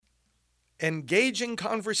Engaging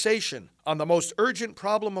conversation on the most urgent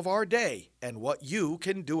problem of our day and what you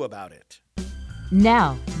can do about it.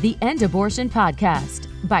 Now, the End Abortion Podcast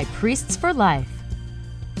by Priests for Life.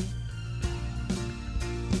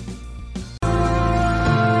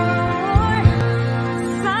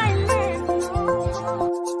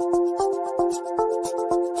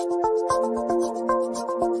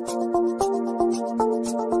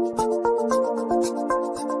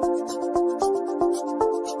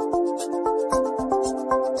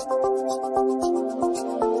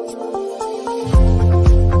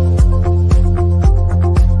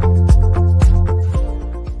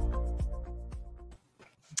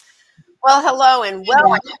 Well, hello and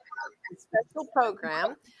welcome to this special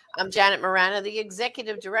program. I'm Janet Marana, the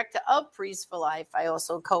Executive Director of Priests for Life. I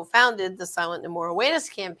also co-founded the Silent No More Awareness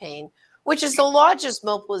Campaign, which is the largest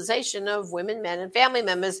mobilization of women, men, and family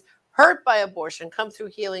members hurt by abortion come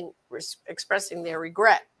through healing, expressing their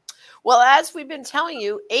regret. Well, as we've been telling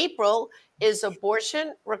you, April is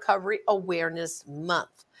Abortion Recovery Awareness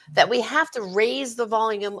Month, that we have to raise the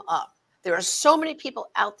volume up. There are so many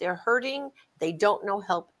people out there hurting, they don't know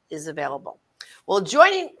help is available. Well,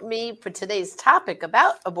 joining me for today's topic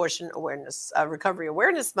about Abortion Awareness, Recovery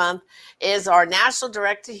Awareness Month is our National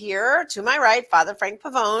Director here to my right, Father Frank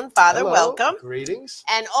Pavone. Father, Hello. welcome. Greetings.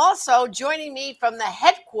 And also joining me from the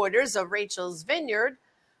headquarters of Rachel's Vineyard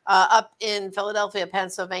up in Philadelphia,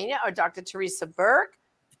 Pennsylvania, are Dr. Teresa Burke,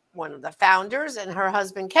 one of the founders, and her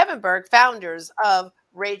husband, Kevin Burke, founders of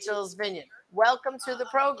Rachel's Vineyard. Welcome to the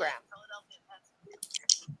program.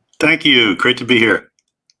 Thank you. Great to be here.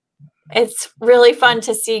 It's really fun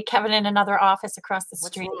to see Kevin in another office across the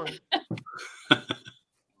street.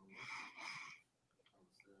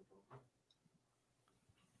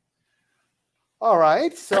 All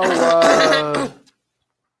right. So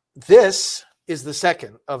this is the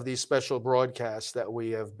second of these special broadcasts that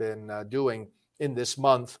we have been doing in this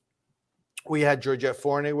month. We had Georgette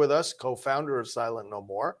Fournier with us, co-founder of Silent No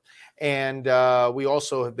More. And we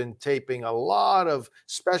also have been taping a lot of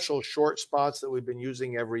special short spots that we've been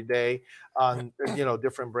using every day on,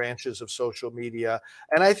 different branches of social media.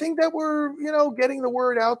 And I think that we're, getting the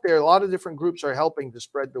word out there. A lot of different groups are helping to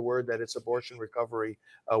spread the word that it's Abortion Recovery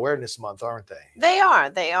Awareness Month, aren't they? They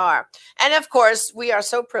are. And of course, we are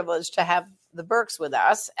so privileged to have the Burkes with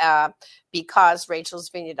us because Rachel's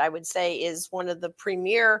Vineyard, I would say, is one of the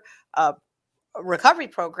premier recovery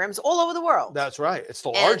programs all over the world. That's right. It's the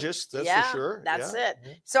largest, that's for sure. That's it.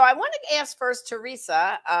 So I want to ask first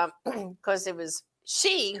Teresa, because it was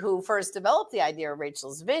she who first developed the idea of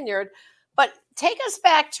Rachel's Vineyard. But take us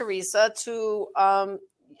back, Teresa, to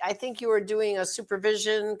I think you were doing a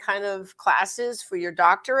supervision kind of classes for your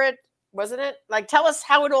doctorate, wasn't it? Like, tell us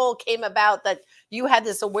how it all came about that you had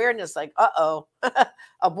this awareness, like,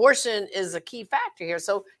 abortion is a key factor here.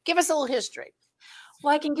 So give us a little history.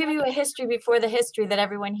 Well, I can give you a history before the history that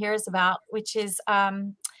everyone hears about, which is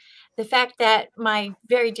the fact that my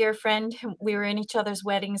very dear friend, we were in each other's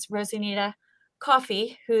weddings, Rosanita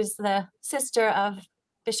Coffey, who's the sister of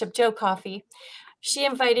Bishop Joe Coffey, she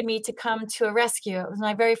invited me to come to a rescue. It was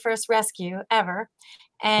my very first rescue ever.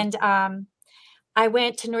 And I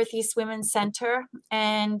went to Northeast Women's Center,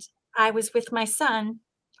 and I was with my son,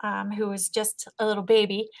 who was just a little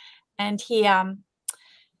baby, and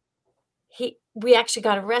we actually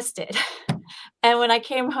got arrested. And when I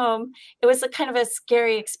came home, it was a kind of a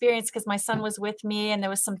scary experience because my son was with me and there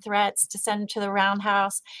was some threats to send him to the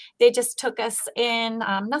roundhouse. They just took us in.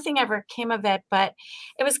 Nothing ever came of it, but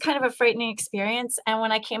it was kind of a frightening experience. And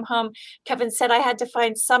when I came home, Kevin said I had to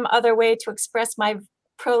find some other way to express my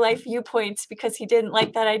pro-life viewpoints because he didn't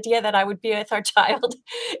like that idea that I would be with our child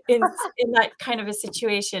in that kind of a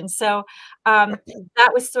situation. So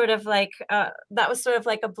that was sort of like a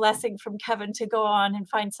blessing from Kevin to go on and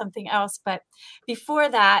find something else. But before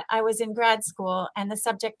that, I was in grad school and the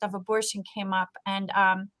subject of abortion came up, and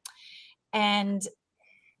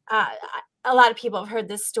a lot of people have heard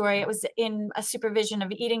this story. It was in a supervision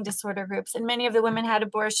of eating disorder groups, and many of the women had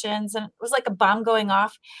abortions, and it was like a bomb going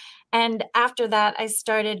off. And after that, I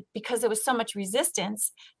started, because there was so much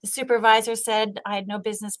resistance, the supervisor said I had no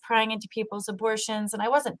business prying into people's abortions, and I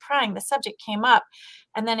wasn't prying. The subject came up,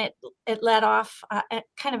 and then it led off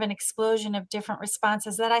kind of an explosion of different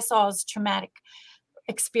responses that I saw as traumatic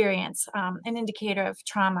experience, an indicator of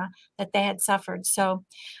trauma that they had suffered. So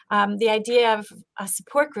the idea of a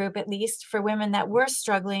support group, at least for women that were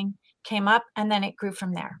struggling, came up, and then it grew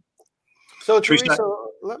from there. So Teresa,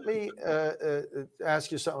 let me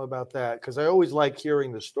ask you something about that, because I always like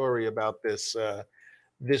hearing the story about this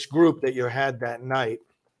this group that you had that night.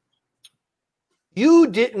 You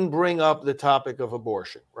didn't bring up the topic of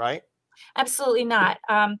abortion, right? Absolutely not.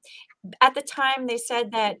 at the time, they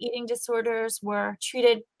said that eating disorders were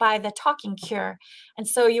treated by the talking cure. And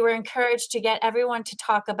so you were encouraged to get everyone to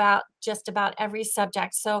talk about just about every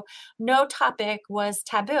subject. So no topic was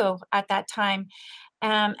taboo at that time.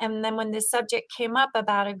 And then when this subject came up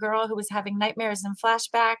about a girl who was having nightmares and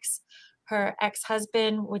flashbacks, her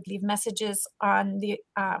ex-husband would leave messages on the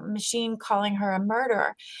machine calling her a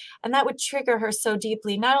murderer. And that would trigger her so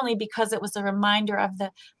deeply, not only because it was a reminder of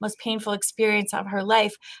the most painful experience of her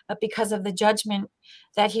life, but because of the judgment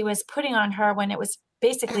that he was putting on her when it was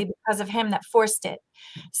basically because of him that forced it.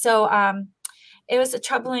 So it was a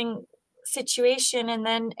troubling situation, and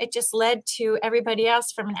then it just led to everybody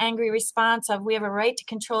else from an angry response of we have a right to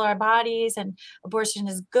control our bodies and abortion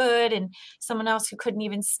is good, and someone else who couldn't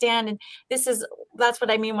even stand. And that's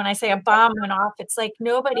what I mean when I say a bomb went off. It's like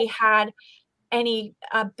nobody had any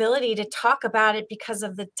ability to talk about it because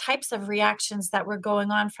of the types of reactions that were going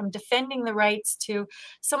on, from defending the rights to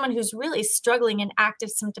someone who's really struggling in active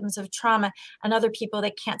symptoms of trauma, and other people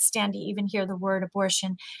that can't stand to even hear the word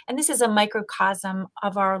abortion. And this is a microcosm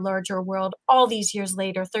of our larger world. All these years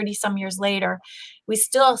later, 30 some years later, we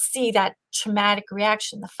still see that traumatic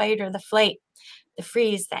reaction, the fight or the flight, the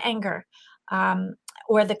freeze, the anger,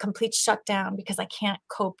 or the complete shutdown because I can't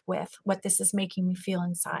cope with what this is making me feel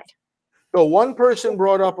inside. So one person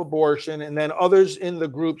brought up abortion, and then others in the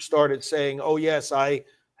group started saying, oh, yes, I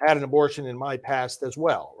had an abortion in my past as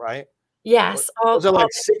well, right? Yes. Was it like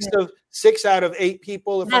 6 out of 8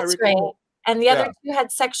 people, if I recall? Right. And the other 2 had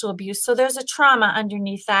sexual abuse. So there's a trauma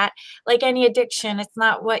underneath that. Like any addiction, it's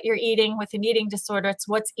not what you're eating with an eating disorder, it's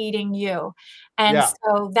what's eating you. And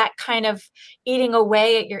so that kind of eating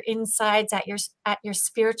away at your insides, at your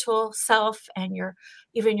spiritual self, and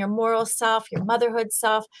even your moral self, your motherhood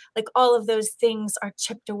self, like all of those things are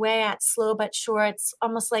chipped away at, slow but sure. It's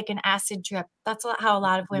almost like an acid drip. That's how a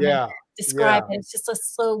lot of women describe it. It's just a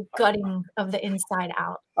slow gutting of the inside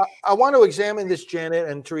out. I want to examine this, Janet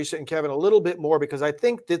and Teresa and Kevin, a little bit more, because I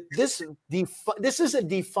think that this is a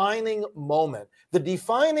defining moment. The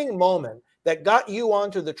defining moment that got you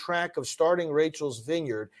onto the track of starting Rachel's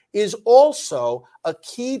Vineyard is also a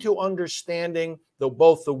key to understanding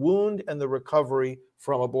both the wound and the recovery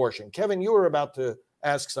from abortion. Kevin, you were about to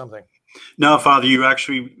ask something. No, Father, you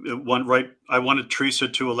actually went right. I wanted Teresa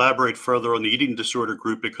to elaborate further on the eating disorder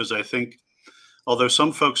group, because I think, although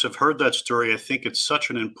some folks have heard that story, I think it's such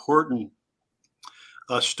an important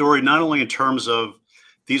story, not only in terms of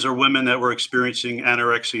these are women that were experiencing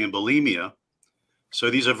anorexia and bulimia. So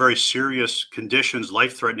these are very serious conditions,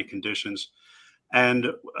 life-threatening conditions. And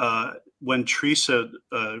when Teresa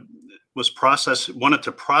wanted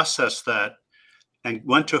to process that, and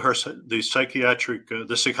went to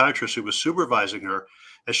the psychiatrist who was supervising her,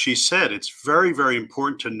 as she said, it's very, very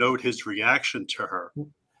important to note his reaction to her.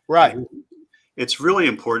 Right. It's really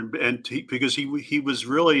important, and because he was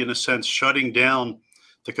really, in a sense, shutting down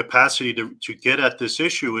the capacity to get at this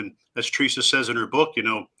issue. And as Teresa says in her book,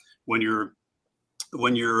 when you're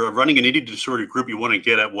running an eating disorder group, you want to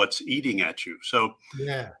get at what's eating at you. So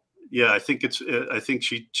I think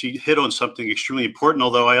she hit on something extremely important.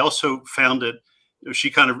 Although I also found it.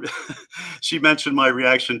 She mentioned my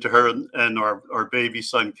reaction to her and our baby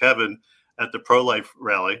son, Kevin, at the pro-life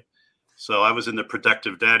rally. So I was in the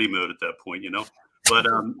protective daddy mode at that point, but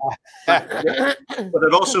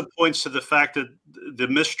it also points to the fact that the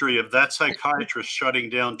mystery of that psychiatrist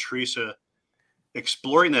shutting down Teresa,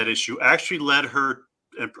 exploring that issue, actually led her.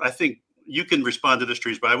 And I think you can respond to this,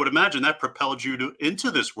 Teresa, but I would imagine that propelled you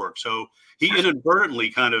into this work. So he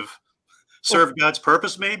inadvertently kind of served God's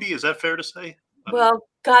purpose, maybe. Is that fair to say? Well,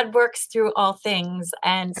 God works through all things,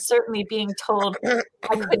 and certainly being told I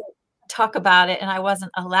couldn't talk about it and I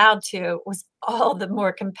wasn't allowed to was all the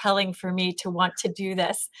more compelling for me to want to do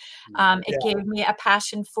this. It gave me a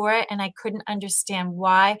passion for it, and I couldn't understand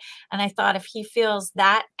why. And I thought, if he feels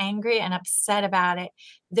that angry and upset about it,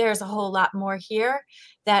 there's a whole lot more here,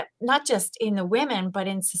 that not just in the women, but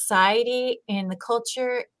in society, in the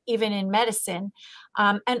culture, even in medicine.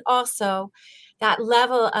 And also that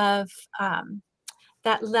level of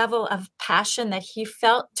passion that he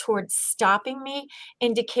felt towards stopping me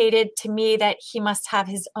indicated to me that he must have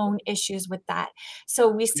his own issues with that. So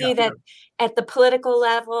we see that at the political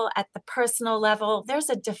level, at the personal level, there's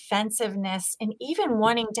a defensiveness in even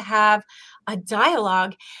wanting to have a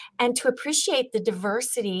dialogue and to appreciate the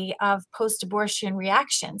diversity of post-abortion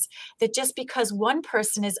reactions. That just because one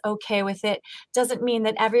person is okay with it doesn't mean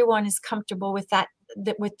that everyone is comfortable with that,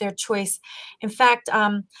 with their choice. In fact,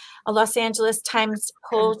 a Los Angeles Times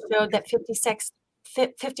poll showed that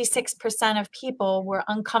 56% of people were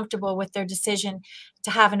uncomfortable with their decision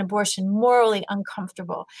to have an abortion, morally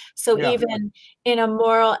uncomfortable. So Yeah. even in a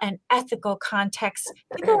moral and ethical context,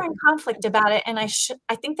 people are in conflict about it. And I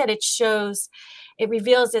think that it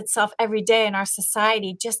reveals itself every day in our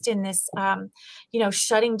society, just in this,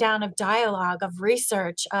 shutting down of dialogue, of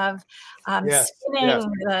research, of Yes. spinning Yes.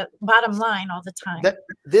 the bottom line all the time.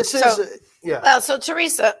 This is, So- yeah. Well, so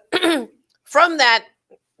Teresa, from that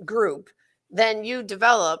group, then you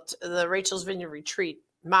developed the Rachel's Vineyard Retreat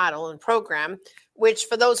model and program, which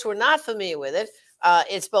for those who are not familiar with it,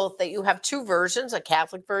 it's both that you have two versions, a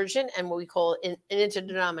Catholic version and what we call an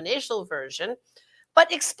interdenominational version.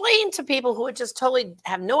 But explain to people who just totally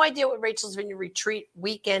have no idea what Rachel's Vineyard Retreat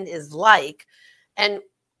weekend is like and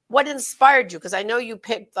what inspired you. Because I know you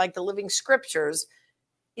picked like the Living Scriptures.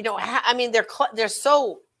 I mean, they're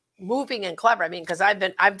so moving and clever. I mean, because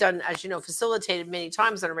I've done, as you know, facilitated many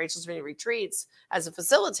times on Rachel's Vineyard Retreats as a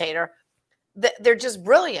facilitator. They're just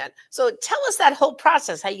brilliant. So tell us that whole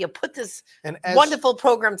process, how you put this wonderful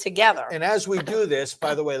program together. And as we do this,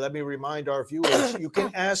 by the way, let me remind our viewers, you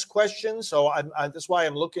can ask questions. So that's why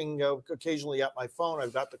I'm looking occasionally at my phone.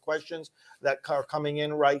 I've got the questions that are coming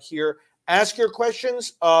in right here. Ask your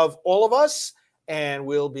questions of all of us, and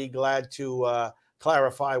we'll be glad to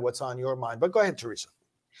clarify what's on your mind. But go ahead, Teresa.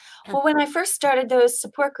 Well, when I first started those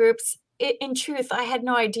support groups, in truth, I had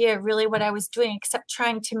no idea really what I was doing except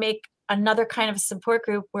trying to make another kind of support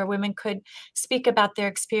group where women could speak about their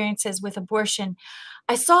experiences with abortion.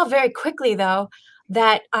 I saw very quickly, though,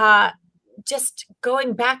 that just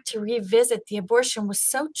going back to revisit the abortion was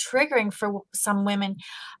so triggering for some women.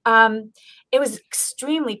 It was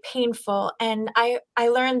extremely painful. And I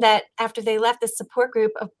learned that after they left the support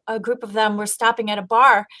group, a group of them were stopping at a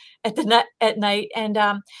bar at night, and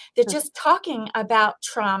they're just talking about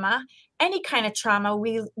trauma. Any kind of trauma,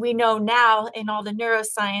 we know now in all the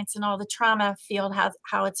neuroscience and all the trauma field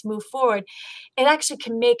how it's moved forward. It actually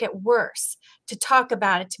can make it worse to talk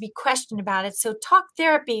about it, to be questioned about it. So talk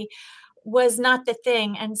therapy was not the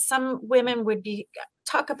thing. And some women would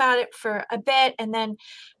talk about it for a bit and then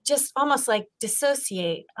just almost like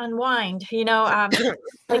dissociate, unwind,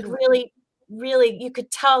 like really, you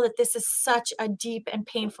could tell that this is such a deep and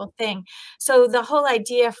painful thing. So the whole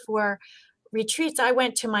idea for retreats, I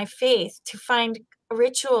went to my faith to find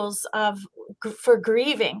rituals for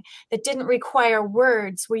grieving that didn't require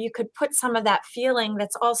words, where you could put some of that feeling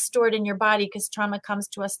that's all stored in your body, because trauma comes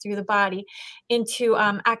to us through the body, into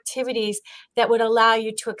activities that would allow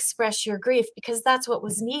you to express your grief, because that's what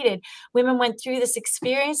was needed. Women went through this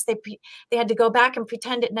experience. They had to go back and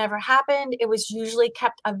pretend it never happened. It was usually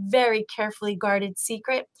kept a very carefully guarded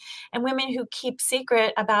secret. And women who keep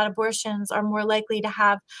secret about abortions are more likely to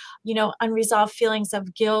have, unresolved feelings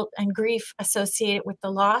of guilt and grief associated with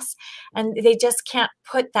the loss, and they just can't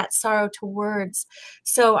put that sorrow to words.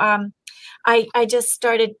 So I just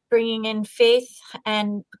started bringing in faith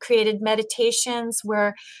and created meditations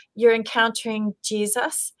where you're encountering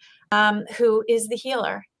Jesus, who is the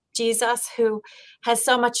healer. Jesus, who has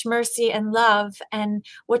so much mercy and love. And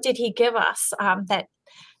what did he give us? That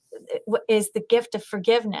is the gift of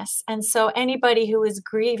forgiveness. And so anybody who is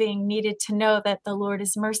grieving needed to know that the Lord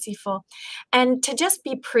is merciful. And to just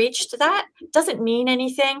be preached that doesn't mean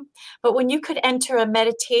anything. But when you could enter a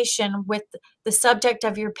meditation with the subject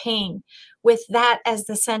of your pain, with that as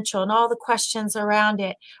the central and all the questions around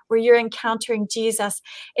it, where you're encountering Jesus,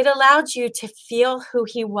 it allowed you to feel who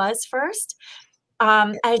he was first.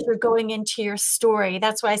 As you're going into your story.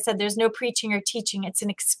 That's why I said there's no preaching or teaching. It's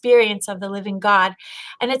an experience of the living God.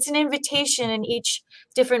 And it's an invitation in each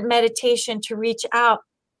different meditation to reach out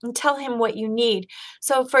and tell him what you need.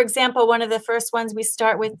 So, for example, one of the first ones we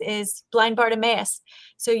start with is blind Bartimaeus.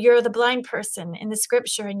 So you're the blind person in the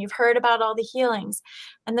scripture, and you've heard about all the healings.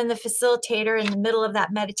 And then the facilitator in the middle of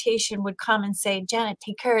that meditation would come and say, Janet,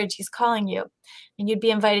 take courage, he's calling you. And you'd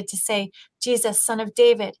be invited to say, Jesus, son of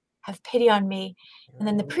David, have pity on me. And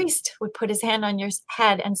then the priest would put his hand on your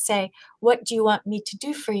head and say, what do you want me to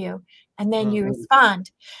do for you? And then you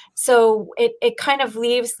respond. So it kind of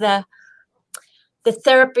leaves the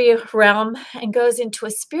therapy realm and goes into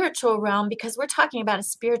a spiritual realm, because we're talking about a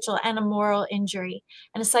spiritual and a moral injury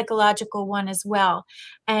and a psychological one as well.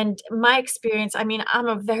 And my experience, I mean, I'm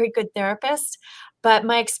a very good therapist, but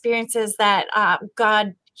my experience is that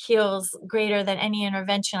God heals greater than any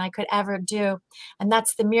intervention I could ever do. And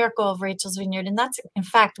that's the miracle of Rachel's Vineyard. And that's, in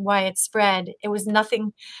fact, why it spread. It was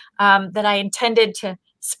nothing that I intended to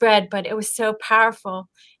spread, but it was so powerful.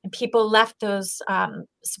 And people left those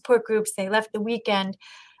support groups, they left the weekend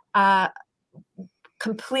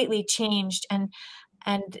completely changed.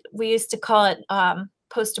 And we used to call it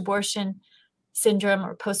post-abortion syndrome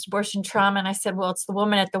or post-abortion trauma. And I said, well, it's the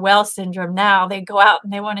woman at the well syndrome now. They go out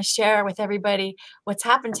and they want to share with everybody what's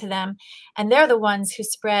happened to them. And they're the ones who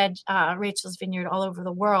spread Rachel's Vineyard all over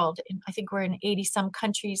the world. And I think we're in 80 some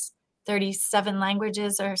countries, 37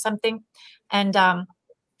 languages or something. And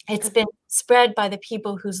it's been spread by the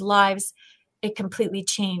people whose lives it completely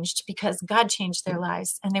changed because God changed their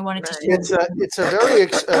lives and they wanted to share. It's a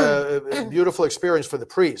very beautiful experience for the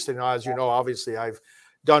priest. And as you know, obviously I've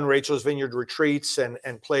done Rachel's Vineyard retreats and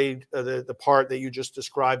played the part that you just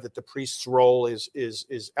described, that the priest's role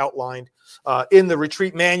is outlined in the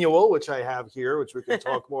retreat manual, which I have here, which we can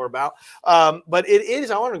talk more about. But it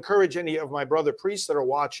is, I want to encourage any of my brother priests that are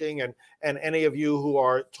watching and any of you who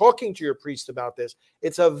are talking to your priest about this.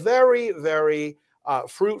 It's a very, very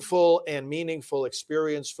fruitful and meaningful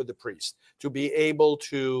experience for the priest to be able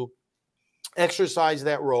to exercise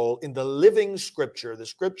that role in the living scripture. The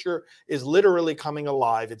scripture is literally coming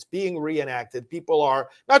alive. It's being reenacted. People are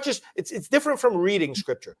not just, it's different from reading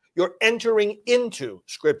scripture. You're entering into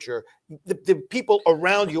scripture. The people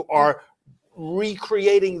around you are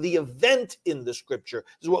recreating the event in the scripture.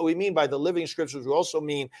 This is what we mean by the living scriptures. We also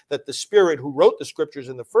mean that the Spirit who wrote the scriptures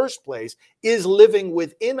in the first place is living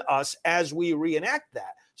within us as we reenact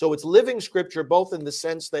that. So it's living scripture, both in the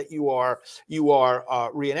sense that you are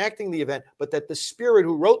reenacting the event, but that the Spirit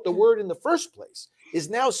who wrote the word in the first place is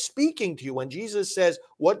now speaking to you. When Jesus says,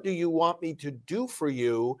 "What do you want me to do for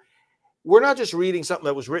you?" we're not just reading something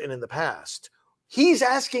that was written in the past. He's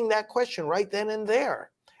asking that question right then and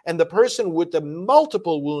there. And the person with the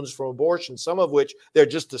multiple wounds from abortion, some of which they're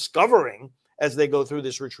just discovering as they go through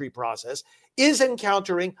this retreat process, is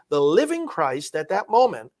encountering the living Christ at that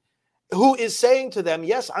moment, who is saying to them,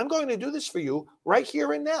 yes, I'm going to do this for you right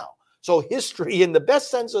here and now. So history, in the best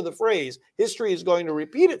sense of the phrase, history is going to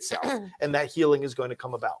repeat itself and that healing is going to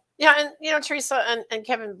come about. Yeah, and you know, Teresa and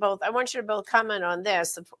Kevin, both, I want you to both comment on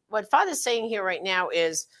this. What Father's saying here right now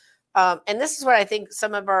is, and this is what I think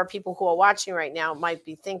some of our people who are watching right now might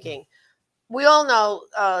be thinking. We all know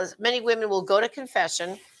many women will go to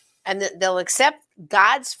confession and they'll accept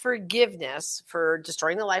God's forgiveness for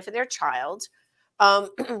destroying the life of their child.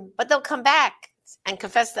 But they'll come back and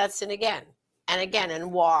confess that sin again and again.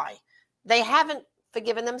 And why? They haven't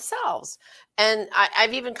forgiven themselves. And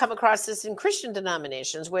I've even come across this in Christian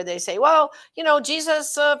denominations where they say, well, you know,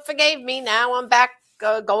 Jesus forgave me. Now I'm back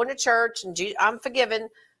going to church and I'm forgiven.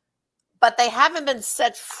 But they haven't been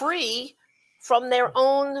set free from their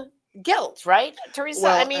own guilt, right, Teresa?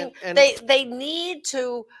 Well, I mean, and they need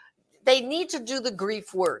to do the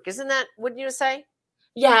grief work. Isn't that, wouldn't you say?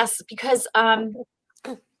 Yes, because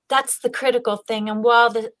that's the critical thing. And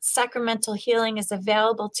while the sacramental healing is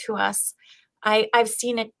available to us, I've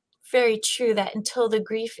seen it very true that until the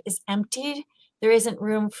grief is emptied, there isn't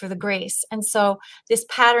room for the grace. And so this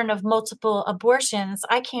pattern of multiple abortions,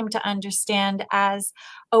 I came to understand as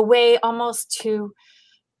a way almost to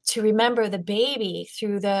remember the baby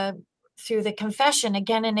through the confession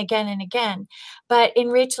again and again and again. But in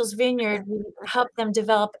Rachel's Vineyard, we help them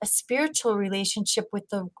develop a spiritual relationship with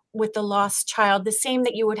the lost child, the same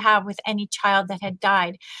that you would have with any child that had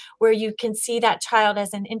died, where you can see that child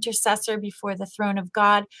as an intercessor before the throne of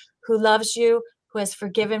God, who loves you, who has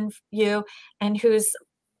forgiven you, and who's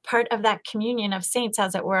part of that communion of saints,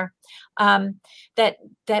 as it were, that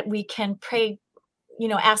we can pray, you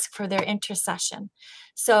know, ask for their intercession.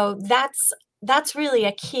 So that's really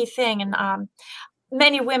a key thing. And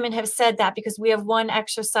many women have said that, because we have one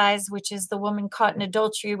exercise, which is the woman caught in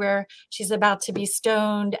adultery, where she's about to be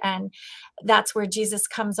stoned. And that's where Jesus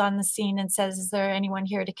comes on the scene and says, is there anyone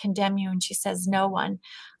here to condemn you? And she says, no one.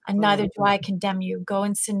 And neither do I condemn you. Go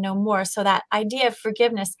and sin no more. So that idea of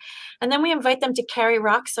forgiveness. And then we invite them to carry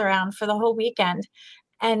rocks around for the whole weekend.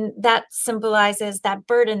 And that symbolizes that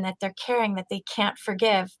burden that they're carrying, that they can't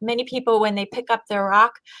forgive. Many people, when they pick up their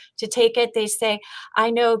rock to take it, they say, I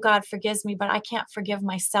know God forgives me, but I can't forgive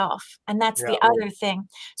myself. And that's the other thing.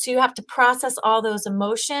 So you have to process all those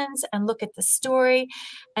emotions and look at the story.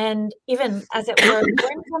 And even, as it were,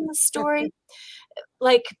 learn from the story.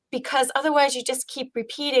 Like, because otherwise you just keep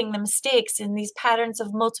repeating the mistakes in these patterns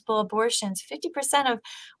of multiple abortions. 50% of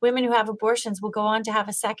women who have abortions will go on to have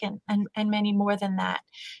a second, and many more than that.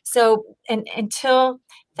 So, and until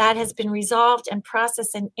that has been resolved and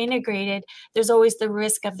processed and integrated, there's always the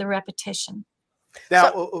risk of the repetition.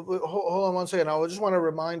 Now, hold on one second. I just want to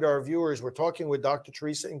remind our viewers, we're talking with Dr.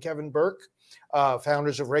 Teresa and Kevin Burke,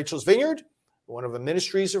 founders of Rachel's Vineyard, one of the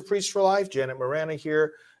ministries of Priests for Life, Janet Marana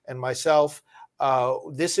here, and myself.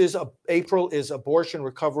 April is Abortion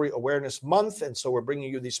Recovery Awareness Month, and so we're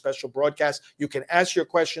bringing you these special broadcasts. You can ask your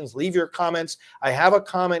questions, leave your comments. I have a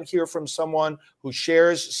comment here from someone who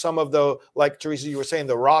shares some of the, like Teresa, you were saying,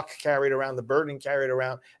 the rock carried around, the burden carried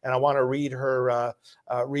around, and I want to read her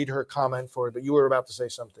comment for it. But you were about to say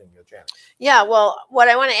something, Janet. Yeah, well, what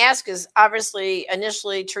I want to ask is, obviously,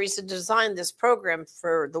 initially, Teresa designed this program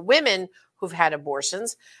for the women who've had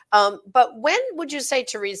abortions. But when would you say,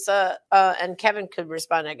 Teresa, and Kevin could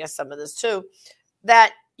respond, I guess, some of this too,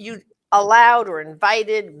 that you allowed or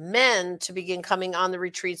invited men to begin coming on the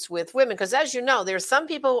retreats with women? Because as you know, there's some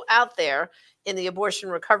people out there in the abortion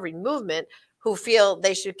recovery movement who feel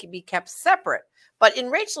they should be kept separate. But in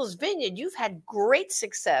Rachel's Vineyard, you've had great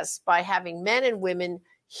success by having men and women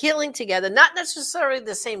healing together, not necessarily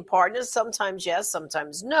the same partners, sometimes yes,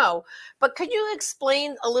 sometimes no. But could you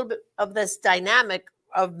explain a little bit of this dynamic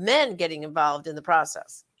of men getting involved in the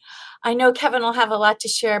process? I know Kevin will have a lot to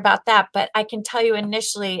share about that, but I can tell you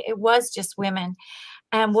initially it was just women.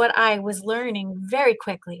 And what I was learning very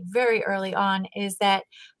quickly, very early on, is that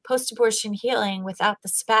post-abortion healing without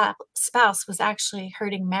the spouse was actually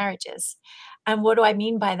hurting marriages. And what do I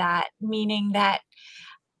mean by that? Meaning that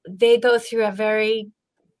they go through a very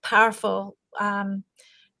powerful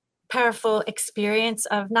experience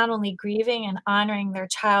of not only grieving and honoring their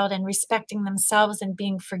child and respecting themselves and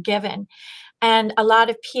being forgiven. And a lot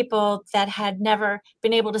of people that had never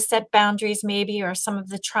been able to set boundaries, maybe, or some of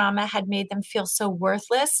the trauma had made them feel so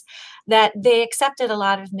worthless that they accepted a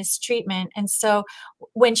lot of mistreatment. And so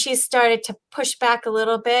when she started to push back a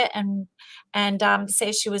little bit and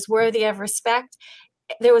say she was worthy of respect,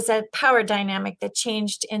 there was a power dynamic that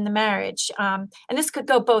changed in the marriage. And this could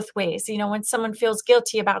go both ways. You know, when someone feels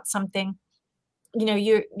guilty about something, you know,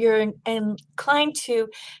 you're inclined to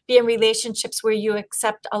be in relationships where you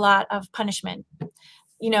accept a lot of punishment.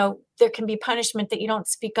 You know, there can be punishment that you don't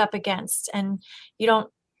speak up against, and you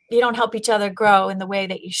don't help each other grow in the way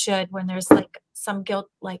that you should when there's like some guilt,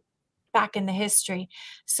 like back in the history.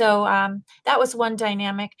 So that was one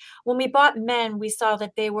dynamic. When we bought men, we saw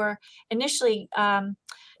that they were initially, a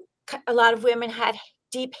lot of women had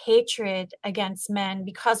deep hatred against men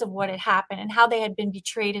because of what had happened and how they had been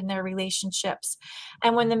betrayed in their relationships.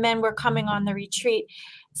 And when the men were coming on the retreat,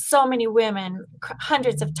 so many women,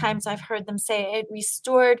 hundreds of times I've heard them say it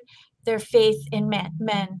restored their faith in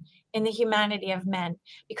men, in the humanity of men,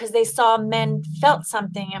 because they saw men felt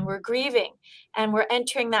something and were grieving and were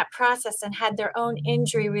entering that process and had their own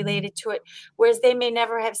injury related to it, whereas they may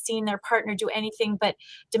never have seen their partner do anything but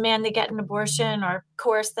demand they get an abortion or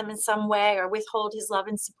coerce them in some way or withhold his love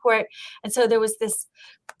and support. And so there was this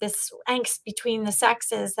angst between the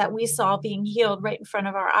sexes that we saw being healed right in front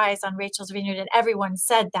of our eyes on Rachel's Vineyard, and everyone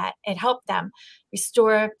said that it helped them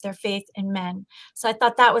restore their faith in men. So I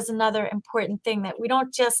thought that was another important thing, that we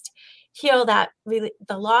don't just heal that the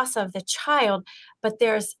loss of the child, but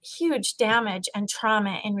there's huge damage and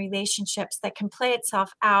trauma in relationships that can play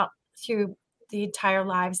itself out through the entire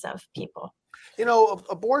lives of people. You know,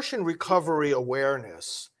 abortion recovery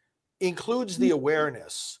awareness includes the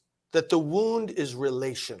awareness that the wound is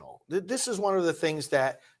relational. This is one of the things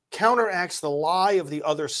that counteracts the lie of the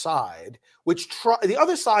other side, which the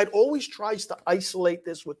other side always tries to isolate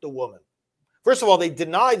this with the woman. First of all, they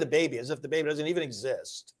deny the baby as if the baby doesn't even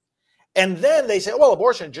exist. And then they say, well,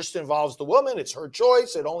 abortion just involves the woman. It's her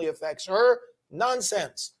choice. It only affects her.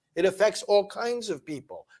 Nonsense. It affects all kinds of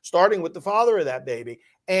people, starting with the father of that baby.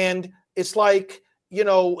 And it's like, you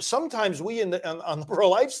know, sometimes we on the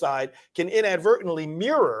pro-life side can inadvertently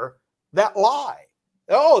mirror that lie.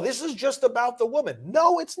 Oh, this is just about the woman.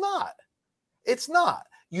 No, it's not. It's not.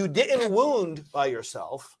 You didn't wound by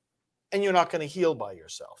yourself, and you're not going to heal by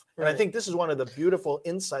yourself. Right. And I think this is one of the beautiful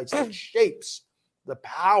insights that shapes the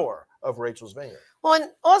power of Rachel's Vineyard. Well,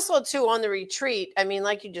 and also too, on the retreat, I mean,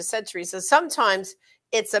 like you just said, Teresa, sometimes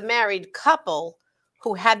it's a married couple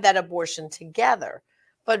who had that abortion together,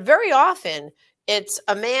 but very often it's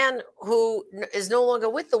a man who is no longer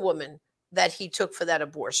with the woman that he took for that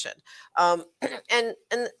abortion. And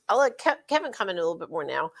I'll let Kevin comment a little bit more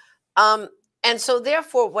now. And so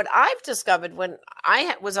therefore, what I've discovered when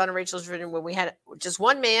I was on a Rachel's Vineyard, when we had just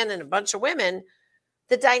one man and a bunch of women,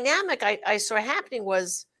 the dynamic I saw happening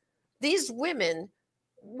was these women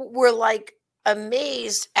were like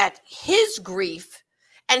amazed at his grief,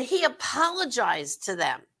 and he apologized to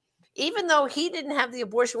them, even though he didn't have the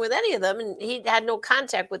abortion with any of them, and he had no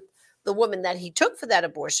contact with the woman that he took for that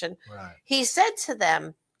abortion. Right. He said to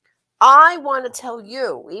them, I want to tell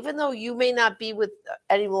you, even though you may not be with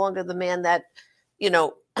any longer the man that, you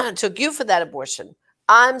know, took you for that abortion,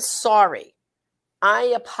 I'm sorry.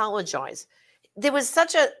 I apologize. there was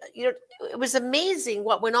such a, it was amazing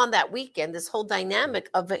what went on that weekend, this whole dynamic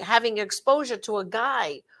of having exposure to a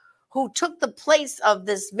guy who took the place of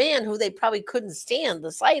this man who they probably couldn't stand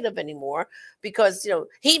the sight of anymore because,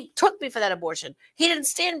 he took me for that abortion. He didn't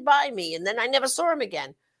stand by me. And then I never saw him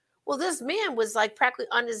again. Well, this man was like practically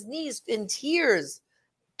on his knees in tears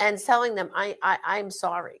and telling them, I'm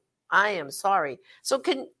sorry. I am sorry. So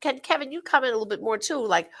can Kevin, you comment a little bit more too,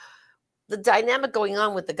 like the dynamic going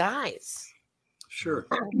on with the guys? Sure.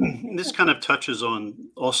 This kind of touches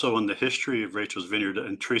also on the history of Rachel's Vineyard.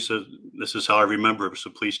 And Teresa, this is how I remember it, so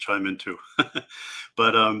please chime in too.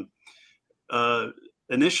 But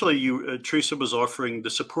initially, Teresa was offering the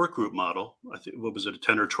support group model. I think, what was it, a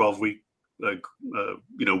 10 or 12 week,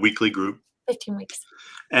 weekly group? 15 weeks.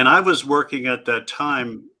 And I was working at that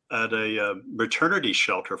time at a maternity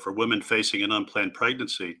shelter for women facing an unplanned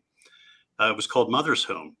pregnancy. It was called Mother's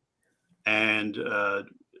Home. And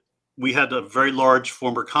we had a very large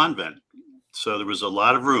former convent, so there was a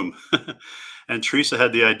lot of room. And Teresa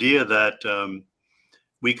had the idea that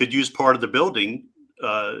we could use part of the building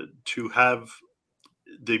to have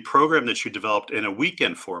the program that she developed in a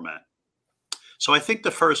weekend format. So I think the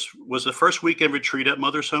first weekend retreat at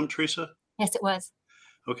Mother's Home, Teresa? Yes, it was.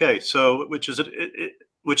 Okay, so which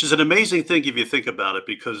is an amazing thing if you think about it,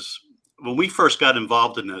 because when we first got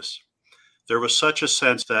involved in this, there was such a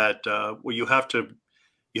sense that you have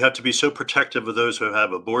to be so protective of those who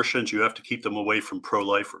have abortions. You have to keep them away from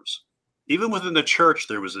pro-lifers. Even within the church,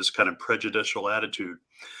 there was this kind of prejudicial attitude.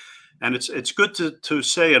 And it's good to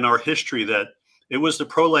say in our history that it was the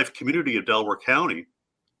pro-life community of Delaware County,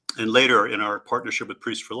 and later in our partnership with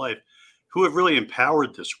Priests for Life, who have really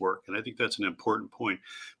empowered this work. And I think that's an important point.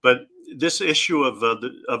 But this issue of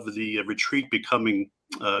the retreat becoming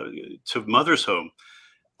to Mother's Home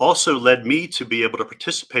also led me to be able to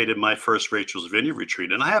participate in my first Rachel's Vineyard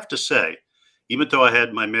retreat. And I have to say, even though I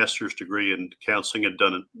had my master's degree in counseling and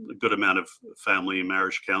done a good amount of family and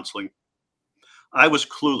marriage counseling, I was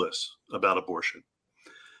clueless about abortion.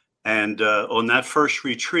 And on that first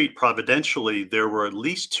retreat, providentially, there were at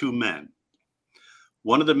least two men.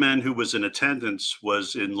 One of the men who was in attendance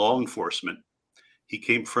was in law enforcement. He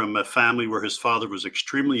came from a family where his father was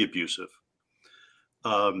extremely abusive.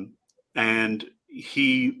 And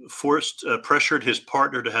he pressured his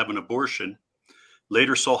partner to have an abortion,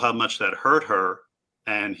 later saw how much that hurt her,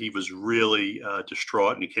 and he was really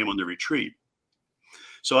distraught, and he came on the retreat.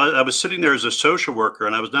 So I was sitting there as a social worker,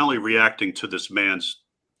 and I was not only reacting to this man's,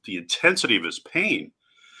 the intensity of his pain,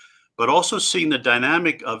 but also seeing the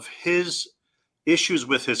dynamic of his issues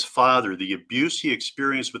with his father, the abuse he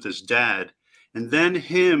experienced with his dad, and then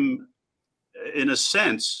him, in a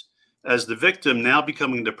sense, as the victim, now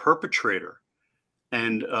becoming the perpetrator.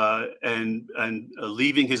 And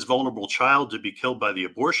leaving his vulnerable child to be killed by the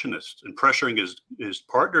abortionist and pressuring his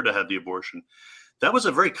partner to have the abortion. That was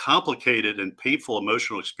a very complicated and painful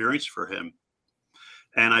emotional experience for him.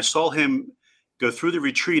 And I saw him go through the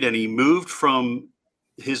retreat, and he moved from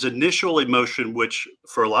his initial emotion, which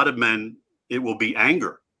for a lot of men, it will be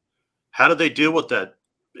anger. How do they deal with that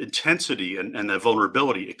intensity and that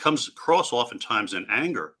vulnerability? It comes across oftentimes in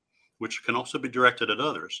anger, which can also be directed at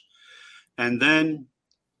others. And then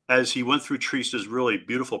as he went through Teresa's really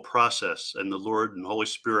beautiful process and the Lord and Holy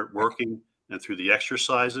Spirit working, and through the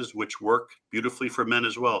exercises, which work beautifully for men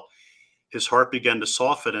as well, his heart began to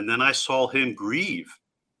soften. And then I saw him grieve.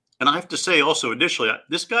 And I have to say also initially,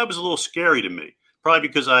 this guy was a little scary to me, probably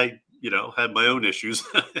because I, had my own issues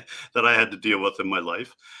that I had to deal with in my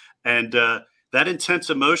life. And that intense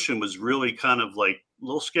emotion was really kind of like a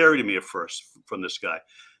little scary to me at first from this guy.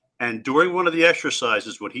 And during one of the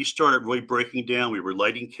exercises, when he started really breaking down, we were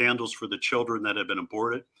lighting candles for the children that had been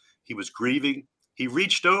aborted. He was grieving. He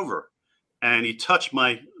reached over and he touched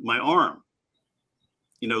my arm,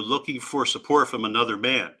 looking for support from another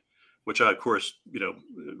man, which I, of course,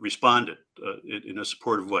 responded in a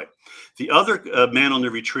supportive way. The other man on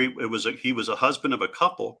the retreat, he was a husband of a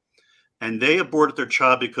couple, and they aborted their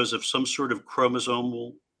child because of some sort of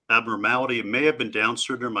chromosomal abnormality. It may have been Down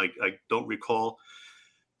syndrome. I don't recall.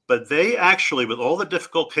 But they actually, with all the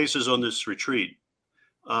difficult cases on this retreat,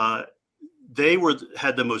 they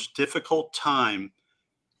had the most difficult time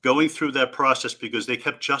going through that process because they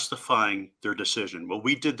kept justifying their decision. Well,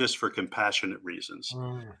 we did this for compassionate reasons.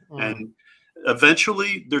 And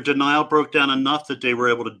eventually their denial broke down enough that they were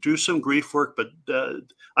able to do some grief work. But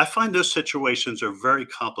I find those situations are very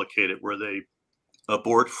complicated where they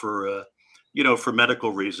abort for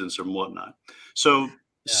medical reasons and whatnot. So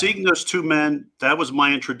seeing those two men, that was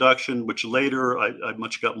my introduction, which later I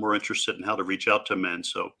much got more interested in how to reach out to men.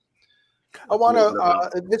 So I want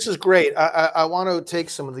to, this is great. I want to take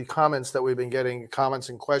some of the comments that we've been getting, comments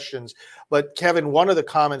and questions. But Kevin, one of the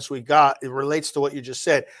comments we got, it relates to what you just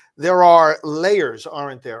said. There are layers,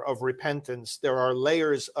 aren't there, of repentance. There are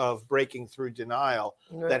layers of breaking through denial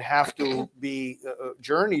that have to be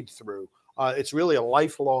journeyed through. It's really a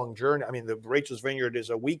lifelong journey. I mean, the Rachel's Vineyard is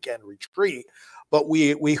a weekend retreat, but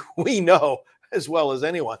we know as well as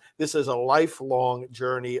anyone, this is a lifelong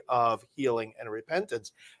journey of healing and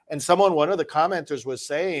repentance. And one of the commenters was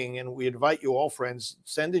saying, and we invite you all, friends,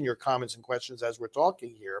 send in your comments and questions as we're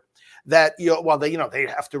talking here, that they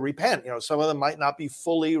have to repent. Some of them might not be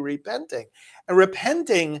fully repenting, and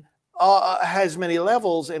repenting has many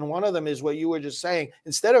levels. And one of them is what you were just saying.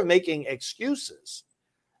 Instead of making excuses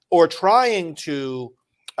or trying to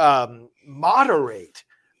moderate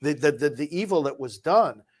the evil that was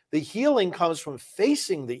done, the healing comes from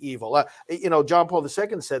facing the evil. John Paul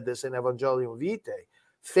II said this in Evangelium Vitae: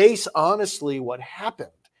 face honestly what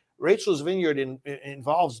happened. Rachel's Vineyard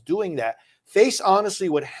involves doing that. Face honestly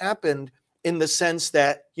what happened, in the sense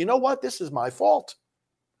that, you know what, this is my fault.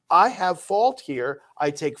 I have fault here.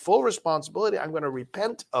 I take full responsibility. I'm going to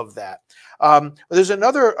repent of that. There's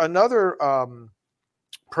another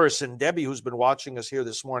person, Debbie, who's been watching us here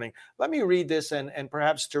this morning. Let me read this, and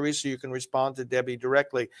perhaps, Teresa, you can respond to Debbie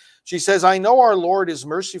directly. She says, I know our Lord is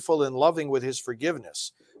merciful and loving with his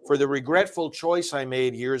forgiveness for the regretful choice I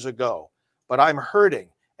made years ago, but I'm hurting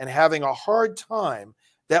and having a hard time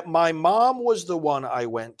that my mom was the one I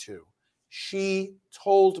went to. She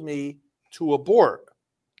told me to abort,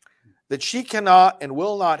 that she cannot and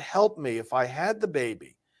will not help me if I had the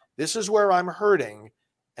baby. This is where I'm hurting,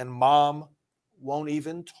 and mom won't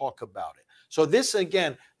even talk about it. So this,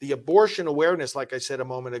 again, the abortion awareness, like I said a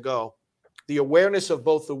moment ago, the awareness of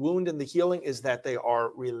both the wound and the healing is that they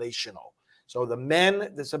are relational. So the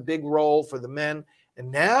men, there's a big role for the men.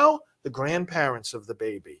 And now the grandparents of the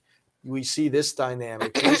baby. We see this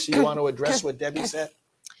dynamic. Teresa, you want to address what Debbie said?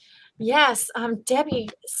 Yes. Debbie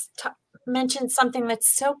mentioned something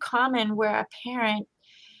that's so common, where a parent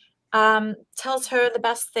tells her the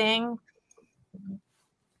best thing,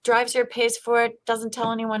 drives her, pays for it, doesn't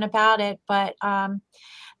tell anyone about it. But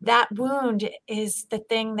that wound is the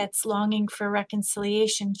thing that's longing for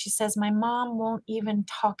reconciliation. She says, my mom won't even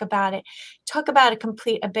talk about it. Talk about a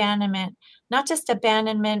complete abandonment, not just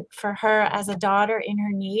abandonment for her as a daughter in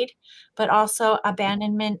her need, but also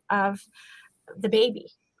abandonment of the baby,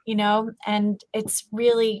 and it's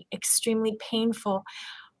really extremely painful.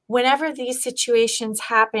 Whenever these situations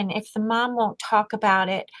happen, if the mom won't talk about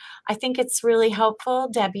it, I think it's really helpful,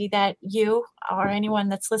 Debbie, that you or anyone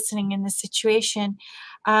that's listening in this situation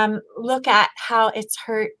look at how it's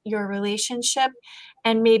hurt your relationship,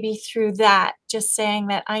 and maybe through that, just saying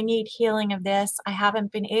that I need healing of this. I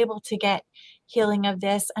haven't been able to get healing of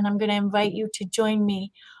this, and I'm going to invite you to join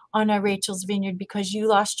me on a Rachel's Vineyard, because you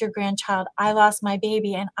lost your grandchild, I lost my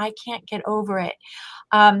baby, and I can't get over it.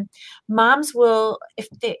 Moms will,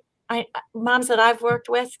 moms that I've worked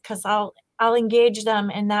with, because I'll engage them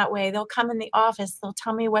in that way. They'll come in the office, they'll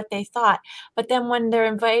tell me what they thought. But then when they're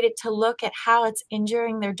invited to look at how it's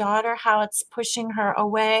injuring their daughter, how it's pushing her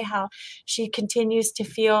away, how she continues to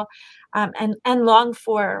feel and long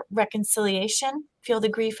for reconciliation, feel the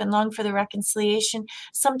grief and long for the reconciliation,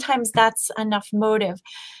 sometimes that's enough motive.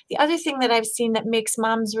 The other thing that I've seen that makes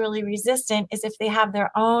moms really resistant is if they have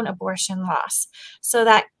their own abortion loss. So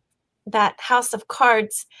that house of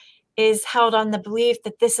cards is held on the belief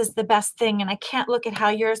that this is the best thing, and I can't look at how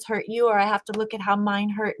yours hurt you, or I have to look at how mine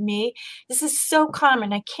hurt me. This is so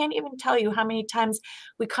common. I can't even tell you how many times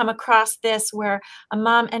we come across this, where a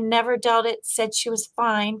mom and never dealt it, said she was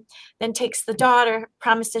fine, then takes the daughter,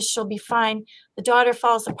 promises she'll be fine. The daughter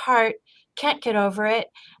falls apart, can't get over it,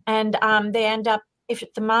 and they end up, if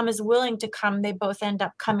the mom is willing to come, they both end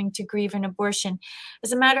up coming to grieve an abortion.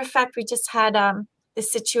 As a matter of fact, we just had this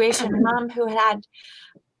situation, a mom who had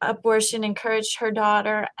abortion encouraged her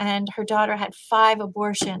daughter, and her daughter had 5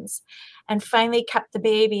 abortions and finally kept the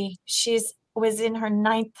baby. Was in her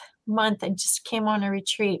 9th month and just came on a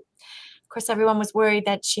retreat. Of course, everyone was worried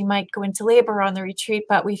that she might go into labor on the retreat,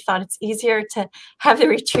 but we thought it's easier to have the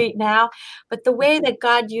retreat now. But the way that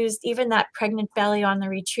God used even that pregnant belly on the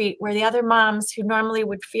retreat, where the other moms who normally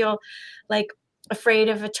would feel like afraid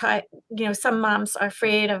of a child, some moms are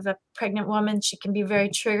afraid of a pregnant woman. She can be very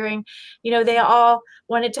triggering. They all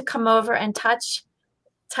wanted to come over and touch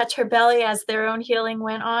her belly as their own healing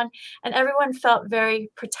went on. And everyone felt very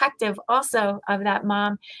protective also of that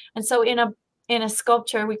mom. And so in in a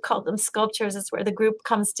sculpture. We call them sculptures. It's where the group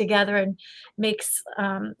comes together and makes,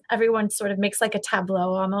 everyone sort of makes like a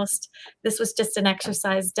tableau almost. This was just an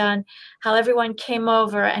exercise done, how everyone came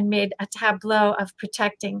over and made a tableau of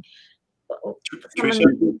protecting. Teresa,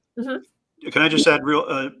 Mhm. can I just add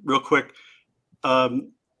real quick?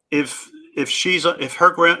 If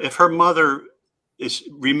her mother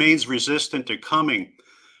remains resistant to coming,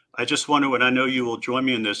 I just want to, and I know you will join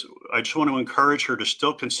me in this, I just want to encourage her to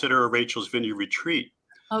still consider a Rachel's Vineyard retreat,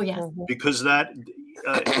 Oh, yes. because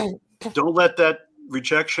don't let that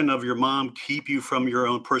rejection of your mom keep you from your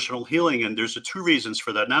own personal healing. And there's two reasons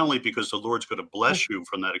for that. Not only because the Lord's going to bless you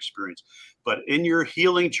from that experience, but in your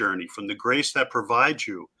healing journey, from the grace that provides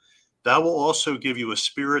you, that will also give you a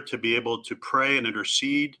spirit to be able to pray and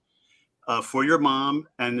intercede for your mom.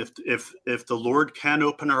 And if the Lord can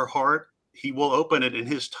open her heart, he will open it in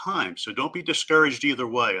his time. So don't be discouraged either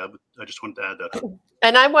way. I just wanted to add that.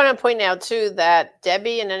 And I want to point out too that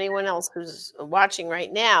Debbie and anyone else who's watching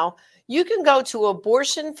right now, you can go to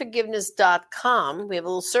abortionforgiveness.com. We have a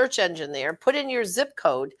little search engine there. Put in your zip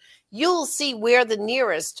code. You'll see where the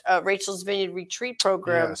nearest Rachel's Vineyard retreat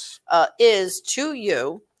program is to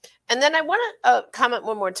you. And then I want to comment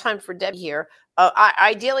one more time for Debbie here.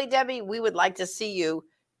 Ideally, Debbie, we would like to see you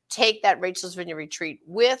take that Rachel's Vineyard retreat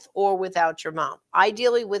with or without your mom.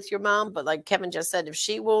 Ideally with your mom, but like Kevin just said, if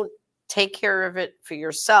she won't take care of it for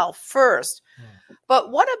yourself first.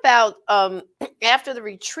 But what about after the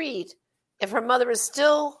retreat, if her mother is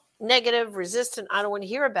still negative, resistant, I don't want to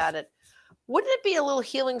hear about it, wouldn't it be a little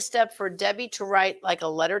healing step for Debbie to write like a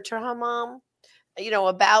letter to her mom,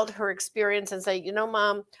 about her experience and say,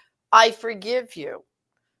 Mom, I forgive you,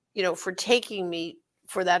 for taking me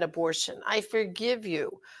for that abortion. I forgive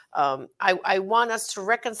you. I want us to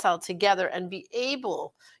reconcile together and be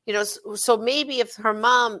able, so maybe if her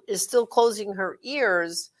mom is still closing her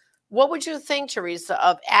ears, what would you think, Teresa,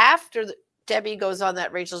 of after Debbie goes on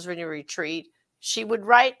that Rachel's Vineyard retreat, she would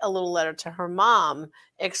write a little letter to her mom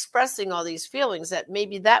expressing all these feelings, that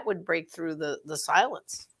maybe that would break through the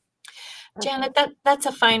silence. Janet, that's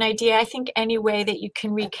a fine idea. I think any way that you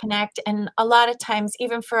can reconnect, and a lot of times,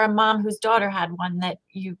 even for a mom whose daughter had one that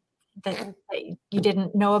you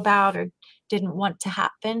didn't know about or didn't want to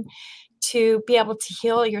happen, to be able to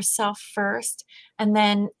heal yourself first and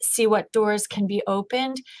then see what doors can be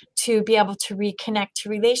opened to be able to reconnect to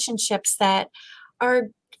relationships that are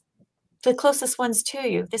the closest ones to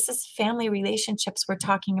you. This is family relationships we're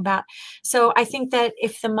talking about. So I think that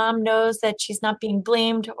if the mom knows that she's not being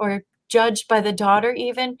blamed or judged by the daughter,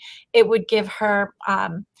 even, it would give her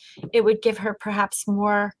perhaps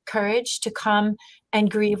more courage to come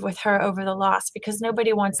and grieve with her over the loss, because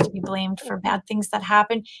nobody wants to be blamed for bad things that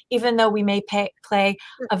happen, even though we may play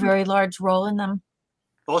a very large role in them.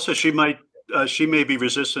 Also, she may be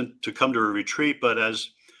resistant to come to a retreat, but as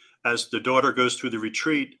the daughter goes through the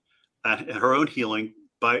retreat and her own healing,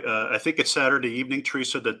 by I think it's Saturday evening,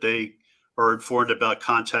 Teresa, that they are informed about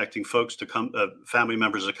contacting folks to come, family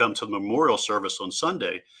members to come to the memorial service on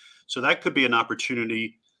Sunday. So that could be an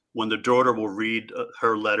opportunity when the daughter will read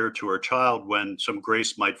her letter to her child, when some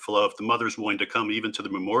grace might flow. If the mother's willing to come even to the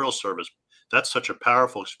memorial service, that's such a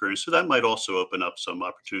powerful experience. So that might also open up some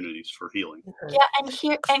opportunities for healing. Yeah, and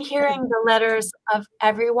hearing the letters of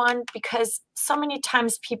everyone, because so many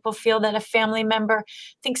times people feel that a family member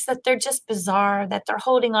thinks that they're just bizarre, that they're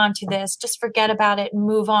holding on to this, just forget about it and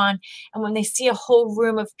move on. And when they see a whole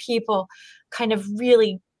room of people kind of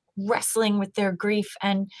really wrestling with their grief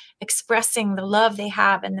and expressing the love they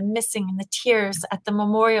have and the missing and the tears at the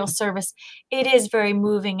memorial service, it is very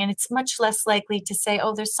moving. And it's much less likely to say,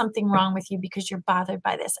 oh, there's something wrong with you because you're bothered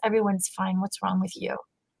by this. Everyone's fine. What's wrong with you?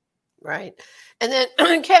 Right. And then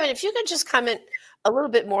Kevin, if you could just comment a little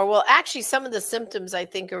bit more. Well, actually, some of the symptoms I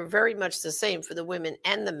think are very much the same for the women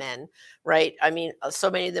and the men, right? I mean,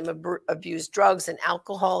 so many of them abuse drugs and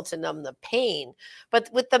alcohol to numb the pain. But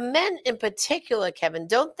with the men in particular, Kevin,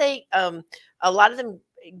 don't they, a lot of them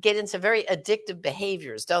get into very addictive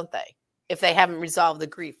behaviors, don't they? If they haven't resolved the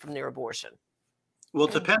grief from their abortion. Well,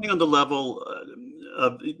 depending on the level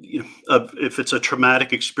of if it's a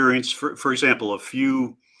traumatic experience, for example, if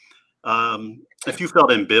you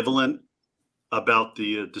felt ambivalent about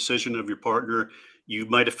the decision of your partner, you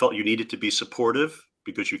might have felt you needed to be supportive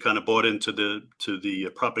because you kind of bought into the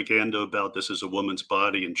propaganda about this is a woman's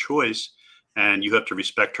body and choice, and you have to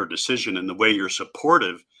respect her decision. And the way you're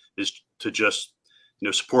supportive is to just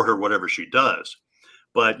support her whatever she does.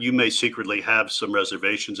 But you may secretly have some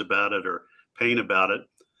reservations about it or pain about it,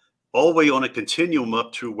 all the way on a continuum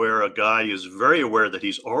up to where a guy is very aware that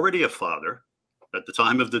he's already a father at the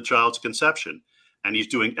time of the child's conception, and he's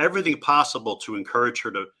doing everything possible to encourage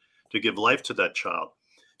her to give life to that child.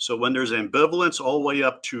 So when there's ambivalence all the way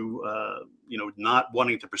up to, not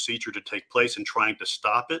wanting the procedure to take place and trying to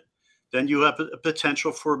stop it, then you have a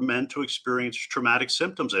potential for men to experience traumatic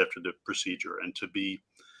symptoms after the procedure and to be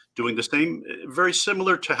doing the same, very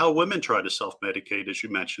similar to how women try to self-medicate, as you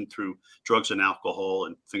mentioned, through drugs and alcohol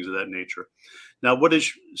and things of that nature. Now, what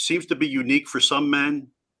seems to be unique for some men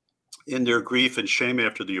in their grief and shame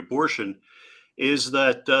after the abortion is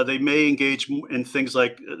that they may engage in things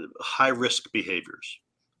like high-risk behaviors,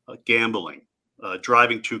 gambling,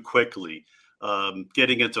 driving too quickly,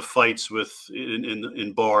 getting into fights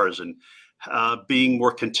in bars, and being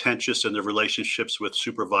more contentious in their relationships with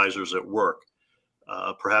supervisors at work.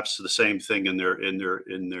 Perhaps the same thing in their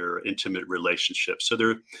intimate relationships. So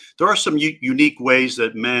there are some unique ways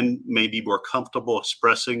that men may be more comfortable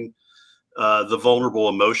expressing the vulnerable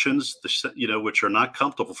emotions, which are not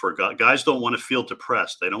comfortable for guys. Guys don't want to feel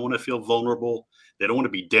depressed. They don't want to feel vulnerable. They don't want to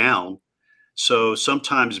be down. So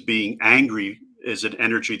sometimes being angry is an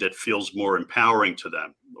energy that feels more empowering to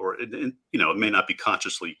them, or it may not be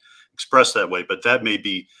consciously expressed that way, but that may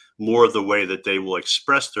be more of the way that they will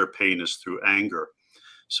express their pain is through anger.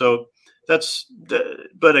 So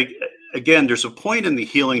but again, there's a point in the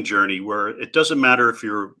healing journey where it doesn't matter if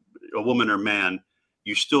you're a woman or man,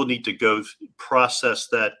 you still need to process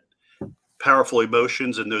that powerful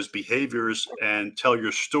emotions and those behaviors and tell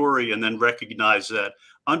your story, and then recognize that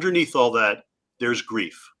underneath all that, there's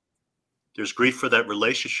grief. There's grief for that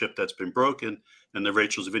relationship that's been broken, and the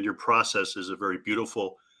Rachel's Vineyard process is a very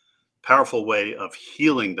beautiful, powerful way of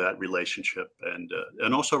healing that relationship and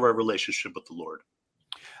also our relationship with the Lord.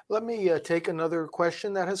 Let me take another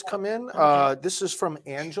question that has come in. This is from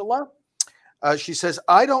Angela. She says,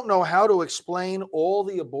 I don't know how to explain all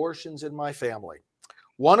the abortions in my family.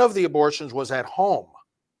 One of the abortions was at home.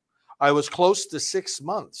 I was close to 6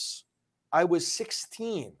 months. I was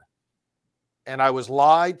 16, and I was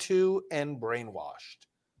lied to and brainwashed.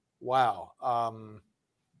 Wow.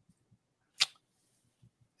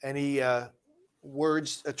 Any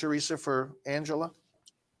words, Teresa, for Angela?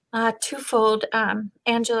 Twofold.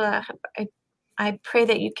 Angela, I pray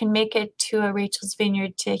that you can make it to a Rachel's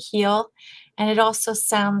Vineyard to heal. And it also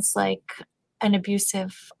sounds like an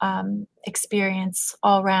abusive experience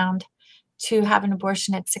all around to have an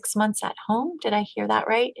abortion at 6 months at home. Did I hear that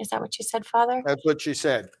right? Is that what you said, Father? That's what she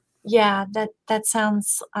said. Yeah, that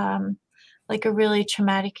sounds like a really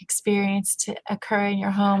traumatic experience to occur in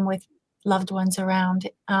your home with loved ones around.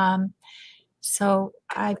 So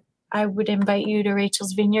I would invite you to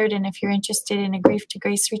Rachel's Vineyard, and if you're interested in a Grief to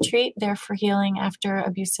Grace retreat, they're for healing after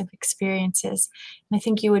abusive experiences. And I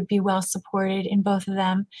think you would be well supported in both of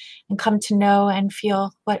them and come to know and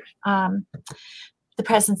feel what the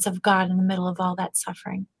presence of God in the middle of all that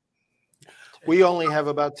suffering. We only have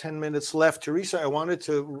about 10 minutes left. Teresa, I wanted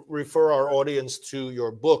to refer our audience to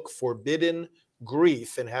your book, Forbidden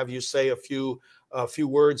Grief, and have you say a few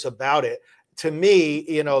words about it. To me,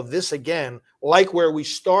 this again, like where we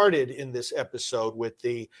started in this episode with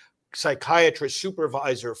the psychiatrist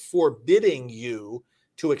supervisor forbidding you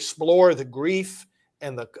to explore the grief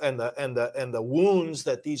and the wounds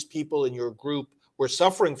that these people in your group were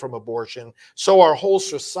suffering from abortion. So our whole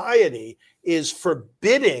society is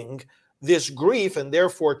forbidding this grief and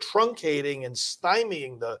therefore truncating and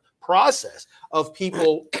stymieing the process of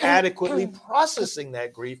people adequately processing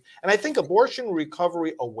that grief. And I think Abortion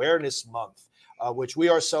Recovery Awareness Month, which we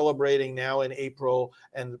are celebrating now in April,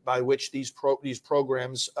 and by which these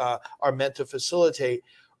programs are meant to facilitate,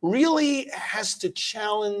 really has to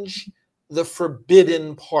challenge the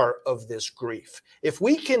forbidden part of this grief. If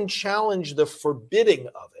we can challenge the forbidding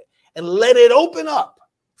of it and let it open up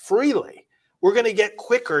freely, we're going to get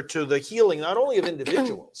quicker to the healing, not only of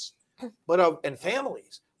individuals, and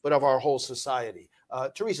families, but of our whole society.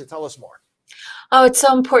 Teresa, tell us more. Oh, it's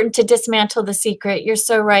so important to dismantle the secret. You're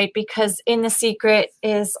so right, because in the secret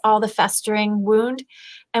is all the festering wound.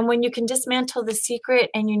 And when you can dismantle the secret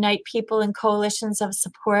and unite people in coalitions of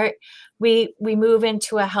support, we move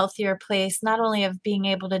into a healthier place, not only of being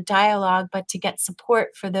able to dialogue, but to get support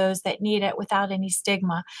for those that need it without any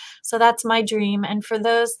stigma. So that's my dream. And for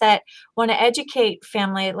those that want to educate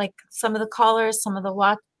family, like some of the callers, some of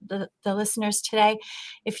the listeners today,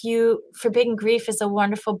 Forbidden Grief is a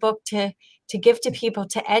wonderful book to give to people,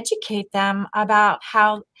 to educate them about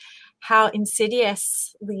how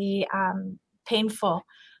insidiously painful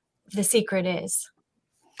the secret is.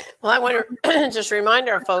 Well, I want to just remind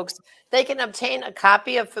our folks, they can obtain a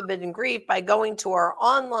copy of Forbidden Grief by going to our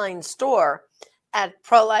online store at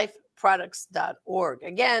prolifeproducts.org.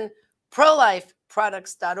 Again,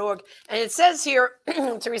 products.org. And it says here,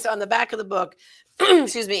 Teresa, on the back of the book,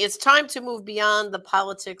 excuse me, it's time to move beyond the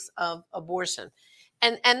politics of abortion.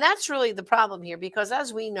 And that's really the problem here, because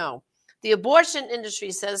as we know, the abortion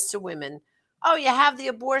industry says to women, oh, you have the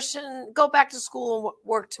abortion, go back to school and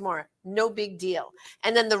work tomorrow. No big deal.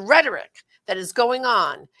 And then the rhetoric that is going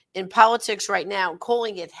on in politics right now,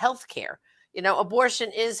 calling it healthcare, you know,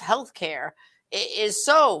 abortion is healthcare, is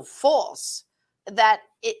so false that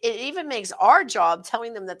it even makes our job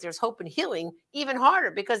telling them that there's hope and healing even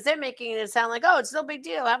harder, because they're making it sound like, oh, it's no big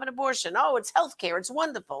deal, have an abortion. Oh, it's healthcare, it's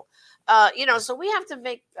wonderful. You know, so we have to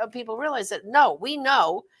make people realize that, no, we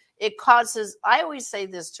know it causes, I always say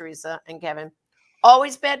this, Teresa and Kevin,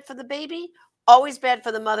 always bad for the baby, always bad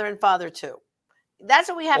for the mother and father too. That's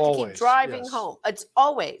what we have to keep driving home. It's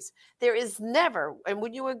always, there is never, and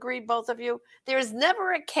would you agree, both of you, there is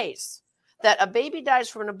never a case that a baby dies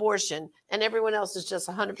from an abortion and everyone else is just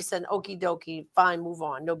 100% okie dokie, fine, move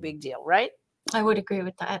on, no big deal, right? I would agree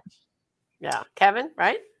with that. Yeah. Kevin,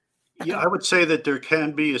 right? Yeah, I would say that there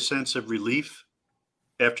can be a sense of relief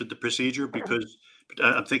after the procedure, because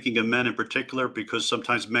I'm thinking of men in particular, because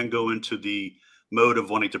sometimes men go into the mode of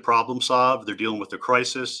wanting to problem solve. They're dealing with a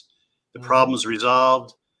crisis. The problem's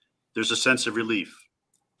resolved. There's a sense of relief.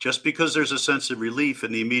 Just because there's a sense of relief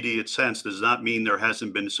in the immediate sense does not mean there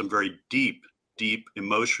hasn't been some very deep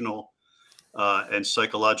emotional and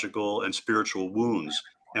psychological and spiritual wounds.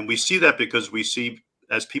 And we see that because we see,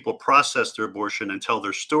 as people process their abortion and tell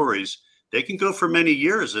their stories, they can go for many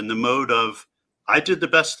years in the mode of, I did the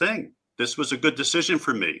best thing. This was a good decision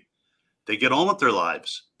for me. They get on with their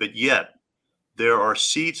lives, but yet there are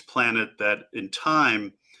seeds planted that in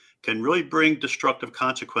time can really bring destructive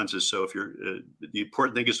consequences. So if you're, the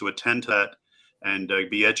important thing is to attend to that and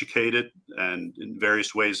be educated, and in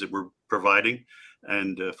various ways that we're providing,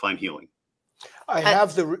 and find healing. I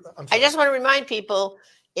just want to remind people,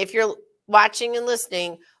 if you're watching and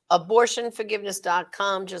listening,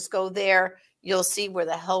 abortionforgiveness.com, just go there. You'll see where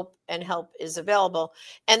the help is available.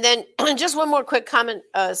 And then just one more quick comment,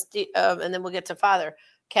 Steve, and then we'll get to Father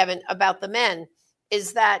Kevin, about the men,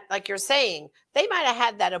 is that, like you're saying, they might have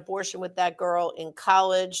had that abortion with that girl in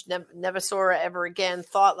college, never saw her ever again,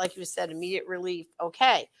 thought, like you said, immediate relief.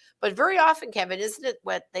 Okay. But very often, Kevin, isn't it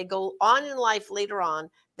what they go on in life later on,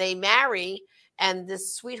 they marry, and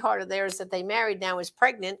this sweetheart of theirs that they married now is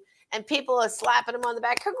pregnant, and people are slapping them on the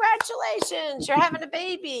back. Congratulations, you're having a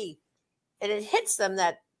baby. And it hits them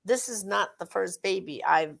that this is not the first baby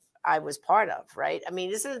I was part of, right? I mean,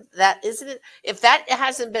 isn't it? If that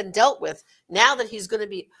hasn't been dealt with, now that he's going to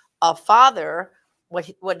be a father,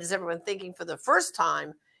 what is everyone thinking for the first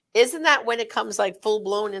time? Isn't that when it comes like full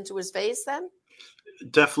blown into his face then?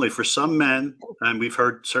 Definitely for some men, and we've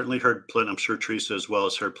certainly heard plenty, I'm sure Teresa as well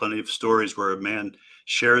has heard plenty of stories where a man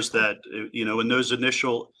shares that, you know, in those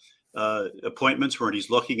initial appointments where he's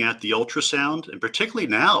looking at the ultrasound, and particularly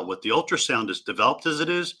now with the ultrasound as developed as it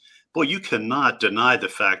is, boy, you cannot deny the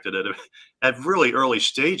fact that at really early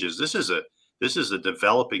stages, this is a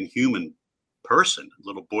developing human person,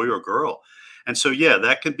 little boy or girl. And so, yeah,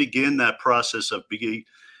 that can begin that process of beginning,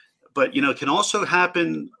 but, you know, it can also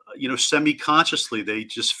happen, you know, semi-consciously. They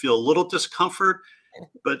just feel a little discomfort,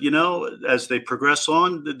 but, you know, as they progress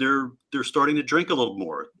on, they're starting to drink a little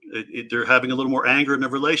more. They're having a little more anger in their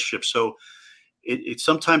relationship. So it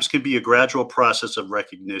sometimes can be a gradual process of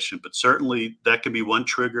recognition, but certainly that can be one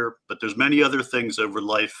trigger. But there's many other things over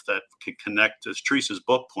life that can connect, as Teresa's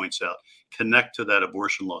book points out, connect to that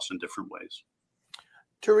abortion loss in different ways.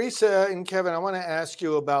 Teresa and Kevin, I want to ask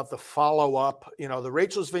you about the follow-up. You know, the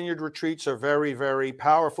Rachel's Vineyard retreats are very, very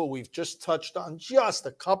powerful. We've just touched on just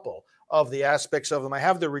a couple of the aspects of them. I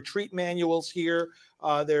have the retreat manuals here.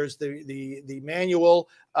 There's the manual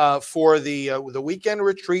for the weekend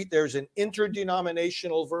retreat. There's an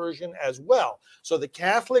interdenominational version as well. So the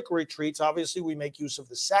Catholic retreats, obviously, we make use of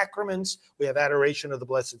the sacraments. We have adoration of the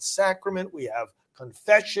Blessed Sacrament. We have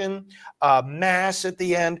confession, mass at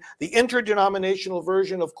the end. The interdenominational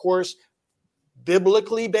version, of course,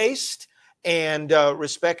 biblically based and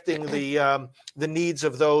respecting the needs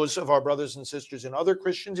of those of our brothers and sisters in other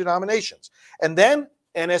Christian denominations. And then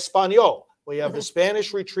en Espanol, we have the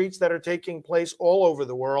Spanish retreats that are taking place all over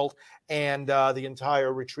the world, and the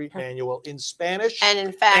entire retreat manual in Spanish. And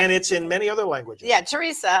in fact, and it's in many other languages. Yeah,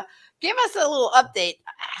 Teresa, give us a little update.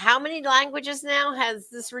 How many languages now has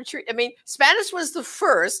this retreat? I mean, Spanish was the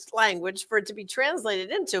first language for it to be translated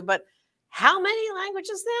into, but how many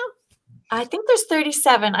languages now? I think there's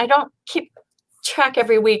 37. I don't keep track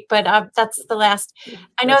every week, but that's the last.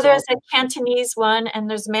 I know there's a Cantonese one and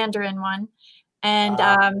there's Mandarin one.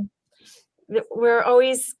 And we're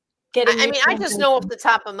always getting. I mean, I just know off the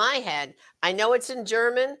top of my head. I know it's in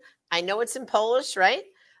German. I know it's in Polish, right?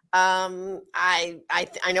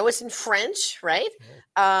 I know it's in French, right?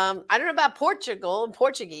 I don't know about Portugal and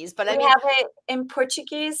Portuguese, but I We mean, have it in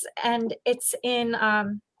Portuguese, and it's in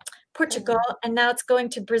Portugal, and now it's going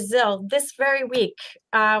to Brazil this very week.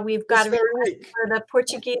 We've got This a very request week. for the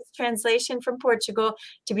Portuguese translation from Portugal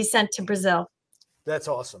to be sent to Brazil. That's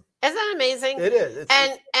awesome. isn't that amazing? It is.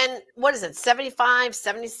 And what is it? 75,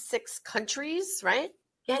 76 countries, right?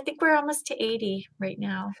 Yeah, I think we're almost to 80 right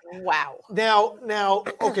now. Wow. Now,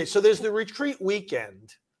 okay, so there's the retreat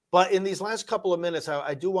weekend, but in these last couple of minutes,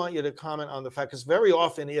 I do want you to comment on the fact, because very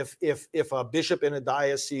often if a bishop in a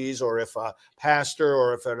diocese, or if a pastor,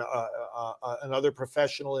 or if another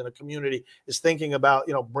professional in a community is thinking about,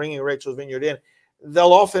 bringing Rachel's Vineyard in,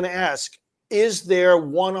 they'll often ask, is there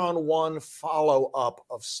one-on-one follow-up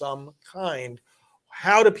of some kind?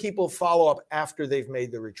 How do people follow up after they've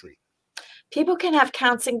made the retreat? People can have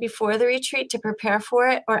counseling before the retreat to prepare for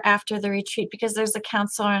it, or after the retreat, because there's a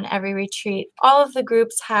counselor on every retreat. All of the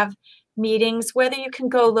groups have meetings. Whether you can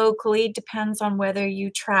go locally depends on whether you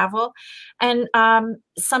travel. And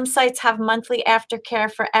some sites have monthly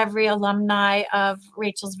aftercare for every alumni of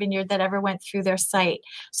Rachel's Vineyard that ever went through their site.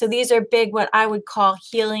 So these are big, what I would call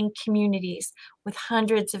healing communities with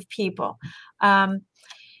hundreds of people.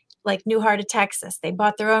 Like New Heart of Texas, they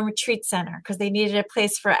bought their own retreat center because they needed a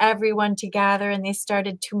place for everyone to gather, and they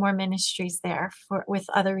started 2 more ministries there with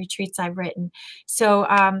other retreats I've written. So,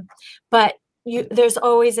 but there's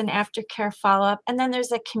always an aftercare follow-up, and then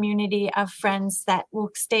there's a community of friends that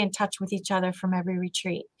will stay in touch with each other from every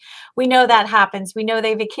retreat. We know that happens. We know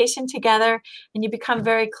they vacation together, and you become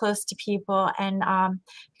very close to people, and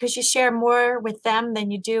because you share more with them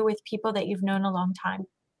than you do with people that you've known a long time.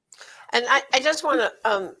 And I just want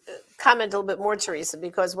to comment a little bit more, Teresa,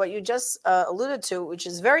 because what you just alluded to, which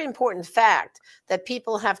is a very important fact that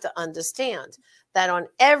people have to understand, that on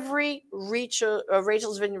every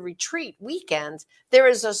Rachel's Vineyard retreat weekend, there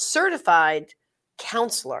is a certified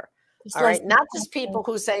counselor. All right, not just people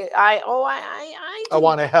who say, I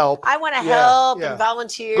want to help. I want to help and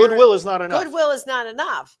volunteer. Goodwill is not enough. Goodwill is not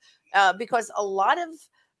enough, because a lot of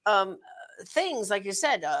things, like you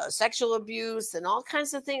said, sexual abuse and all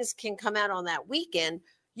kinds of things can come out on that weekend.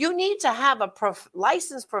 You need to have a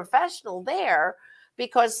licensed professional there,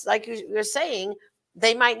 because like you're saying,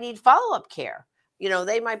 they might need follow-up care.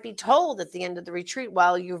 They might be told at the end of the retreat,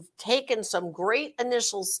 while you've taken some great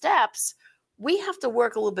initial steps, we have to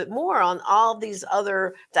work a little bit more on all these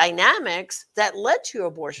other dynamics that led to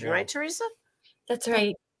abortion. Right, Teresa? That's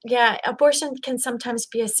right. Yeah, abortion can sometimes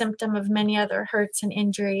be a symptom of many other hurts and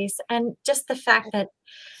injuries. And just the fact that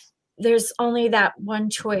there's only that one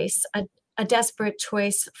choice, a desperate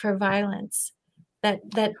choice for violence that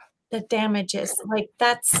damages, like,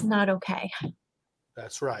 that's not okay.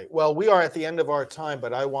 That's right. Well, we are at the end of our time,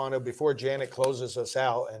 but I want to, before Janet closes us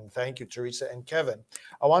out, and thank you, Teresa and Kevin,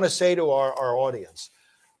 I want to say to our audience,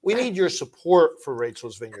 we need your support for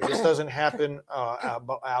Rachel's Vineyard. This doesn't happen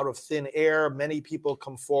out of thin air. Many people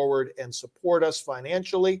come forward and support us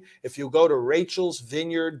financially. If you go to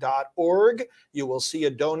rachelsvineyard.org, you will see a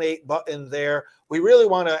donate button there. We really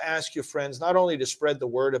want to ask you, friends, not only to spread the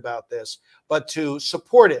word about this, but to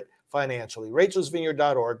support it financially.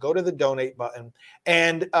 rachelsvineyard.org, go to the donate button.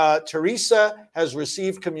 And Teresa has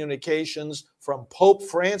received communications from Pope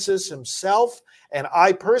Francis himself. And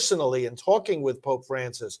I personally, in talking with Pope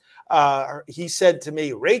Francis, he said to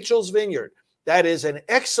me, Rachel's Vineyard, that is an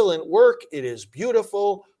excellent work. It is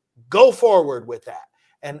beautiful. Go forward with that.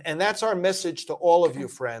 And that's our message to all of you,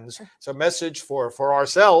 friends. It's a message for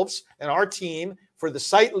ourselves and our team, for the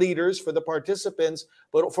site leaders, for the participants,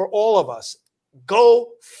 but for all of us.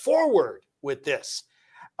 Go forward with this.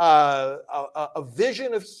 A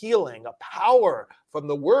vision of healing, a power from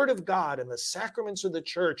the Word of God and the sacraments of the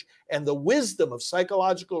church and the wisdom of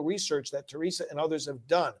psychological research that Teresa and others have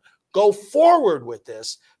done. Go forward with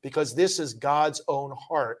this, because this is God's own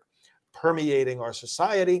heart permeating our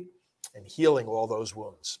society and healing all those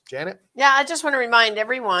wounds. Janet? Yeah, I just want to remind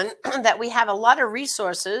everyone that we have a lot of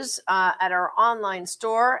resources at our online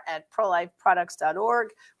store at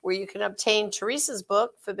prolifeproducts.org, where you can obtain Teresa's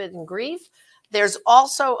book, Forbidden Grief. There's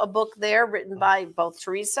also a book there written by both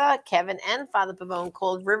Teresa, Kevin, and Father Pavone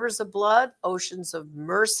called Rivers of Blood, Oceans of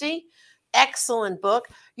Mercy. Excellent book.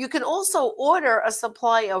 You can also order a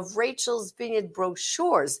supply of Rachel's Vineyard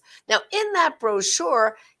brochures. Now, in that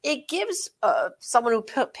brochure, it gives someone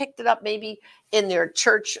who picked it up maybe in their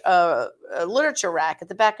church literature rack at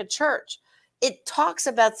the back of church. it talks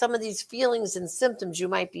about some of these feelings and symptoms you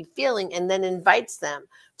might be feeling and then invites them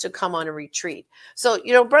to come on a retreat. So,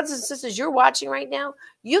 brothers and sisters, you're watching right now,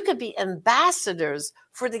 you could be ambassadors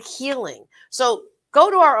for the healing. So go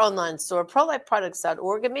to our online store,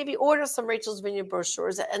 prolifeproducts.org, and maybe order some Rachel's Vineyard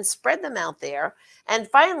brochures and spread them out there. And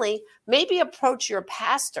finally, maybe approach your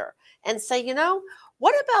pastor and say,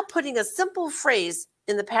 what about putting a simple phrase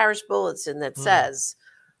in the parish bulletin that says,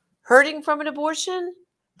 hurting from an abortion?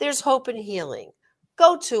 There's hope and healing.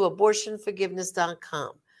 Go to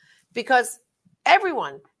abortionforgiveness.com, because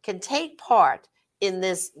everyone can take part in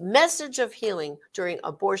this message of healing during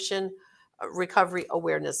Abortion Recovery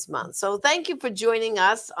Awareness Month. So thank you for joining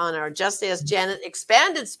us on our Just Ask Janet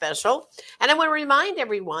Expanded special. And I want to remind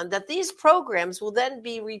everyone that these programs will then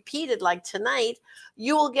be repeated, like tonight.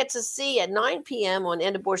 You will get to see at 9 p.m. on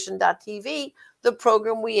endabortion.tv the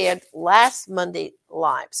program we aired last Monday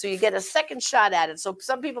live. So you get a second shot at it. So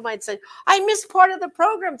some people might say, I missed part of the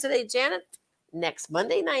program today, Janet. Next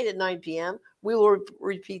Monday night at 9 p.m., we will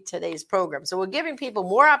repeat today's program. So we're giving people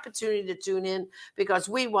more opportunity to tune in, because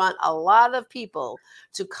we want a lot of people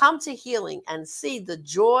to come to healing and see the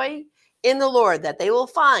joy in the Lord that they will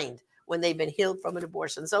find when they've been healed from an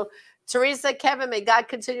abortion. So Teresa, Kevin, may God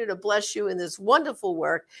continue to bless you in this wonderful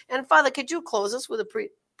work. And Father, could you close us with a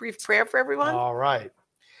brief prayer for everyone? All right.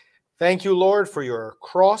 Thank you, Lord, for your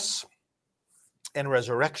cross and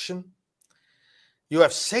resurrection. You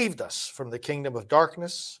have saved us from the kingdom of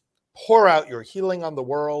darkness. Pour out your healing on the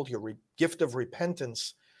world, your gift of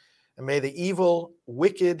repentance, and may the evil,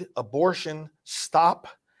 wicked abortion stop,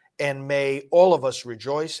 and may all of us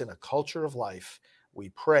rejoice in a culture of life.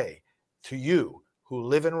 We pray to you who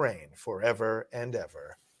live and reign forever and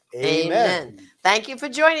ever. Amen. Thank you for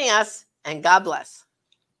joining us, and God bless.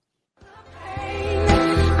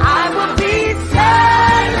 I will be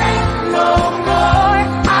silent no more.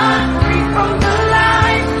 I'm free from the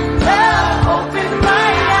lies that open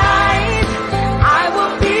my eyes. I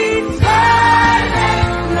will be silent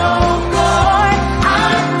no more.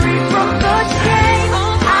 I'm free from the shame.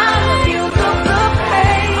 I'm healed of the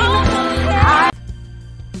pain.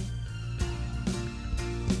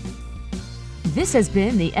 This has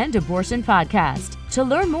been the End Abortion Podcast. To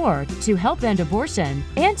learn more, to help end abortion,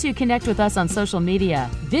 and to connect with us on social media,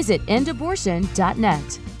 visit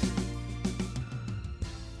endabortion.net.